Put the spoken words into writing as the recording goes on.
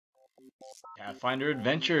Pathfinder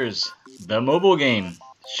Adventures, the mobile game.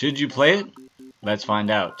 Should you play it? Let's find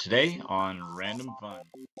out today on Random Fun.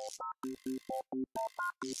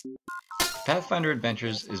 Pathfinder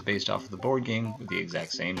Adventures is based off of the board game with the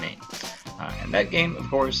exact same name. And that game, of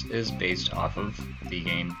course, is based off of the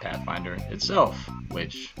game Pathfinder itself,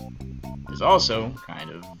 which is also kind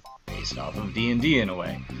of based off of D&D in a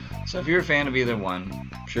way. So if you're a fan of either one,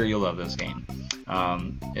 I'm sure you'll love this game.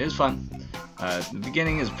 It is fun. The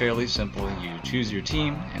beginning is fairly simple. You choose your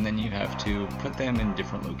team, and then you have to put them in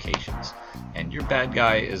different locations. And your bad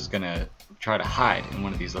guy is going to try to hide in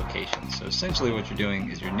one of these locations. So essentially what you're doing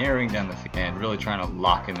is you're narrowing down the field and really trying to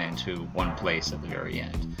lock him into one place at the very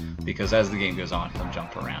end. Because as the game goes on, he'll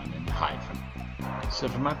jump around and hide from you. So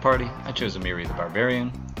for my party, I chose Amiri the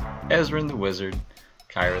Barbarian, Ezrin the Wizard,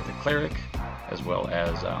 Kyra the Cleric, as well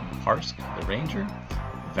as Harsk the Ranger,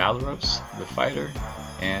 Valeros the Fighter,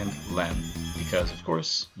 and Lem, because of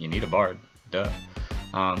course you need a bard, duh.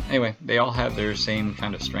 Anyway, they all have their same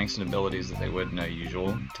kind of strengths and abilities that they would in a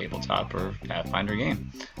usual tabletop or Pathfinder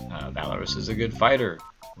game. Valeros is a good fighter,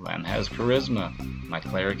 Lem has charisma, my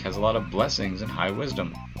cleric has a lot of blessings and high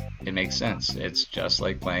wisdom. It makes sense, it's just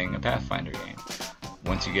like playing a Pathfinder game.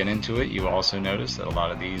 Once you get into it, you also notice that a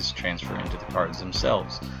lot of these transfer into the cards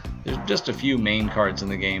themselves. There's just a few main cards in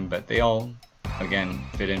the game, but they all, again,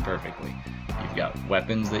 fit in perfectly. You've got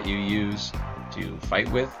weapons that you use to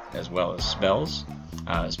fight with, as well as spells.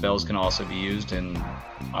 Spells can also be used in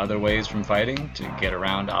other ways from fighting, to get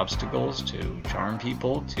around obstacles, to charm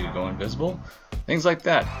people, to go invisible, things like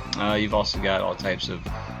that. You've also got all types of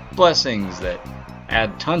blessings that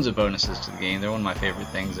add tons of bonuses to the game. They're one of my favorite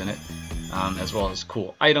things in it, as well as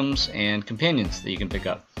cool items and companions that you can pick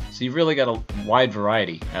up. So you've really got a wide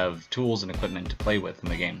variety of tools and equipment to play with in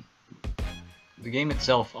the game. The game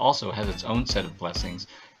itself also has its own set of blessings.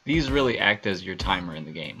 These really act as your timer in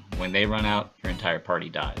the game. When they run out, your entire party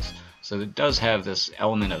dies. So it does have this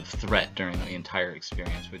element of threat during the entire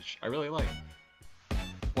experience, which I really like.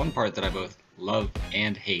 One part that I both love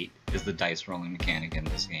and hate is the dice rolling mechanic in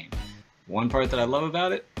this game. One part that I love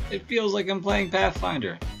about it, it feels like I'm playing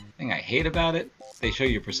Pathfinder. The thing I hate about it, they show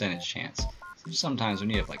you a percentage chance. So sometimes when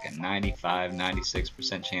you have like a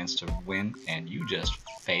 95-96% chance to win and you just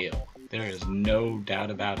fail, there is no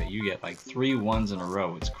doubt about it. You get like 3 ones in a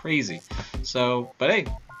row. It's crazy. So, but hey,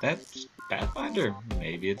 that's Pathfinder.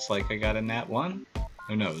 Maybe it's like I got a nat 1.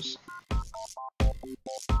 Who knows?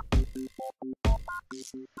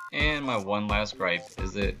 And my one last gripe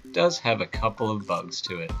is that it does have a couple of bugs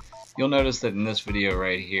to it. You'll notice that in this video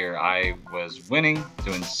right here, I was winning,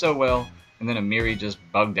 doing so well, and then Amiri just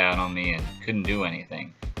bugged out on me and couldn't do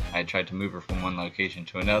anything. I tried to move her from one location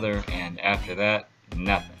to another, and after that,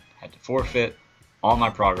 nothing. Had to forfeit, all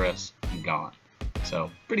my progress gone.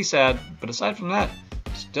 So pretty sad, but aside from that,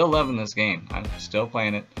 still loving this game. I'm still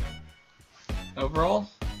playing it. Overall,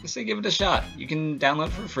 I say give it a shot. You can download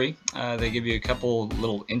it for free. They give you a couple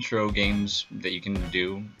little intro games that you can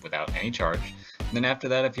do without any charge. And then after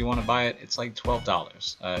that, if you want to buy it, it's like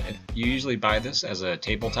 $12. If you usually buy this as a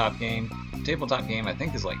tabletop game, I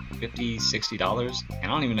think is like $50, $60, and I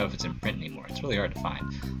don't even know if it's in print anymore. It's really hard to find.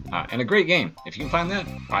 And a great game. If you can find that,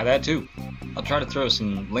 buy that too. I'll try to throw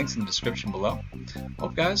some links in the description below. Well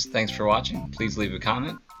guys, thanks for watching. Please leave a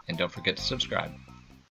comment, and don't forget to subscribe.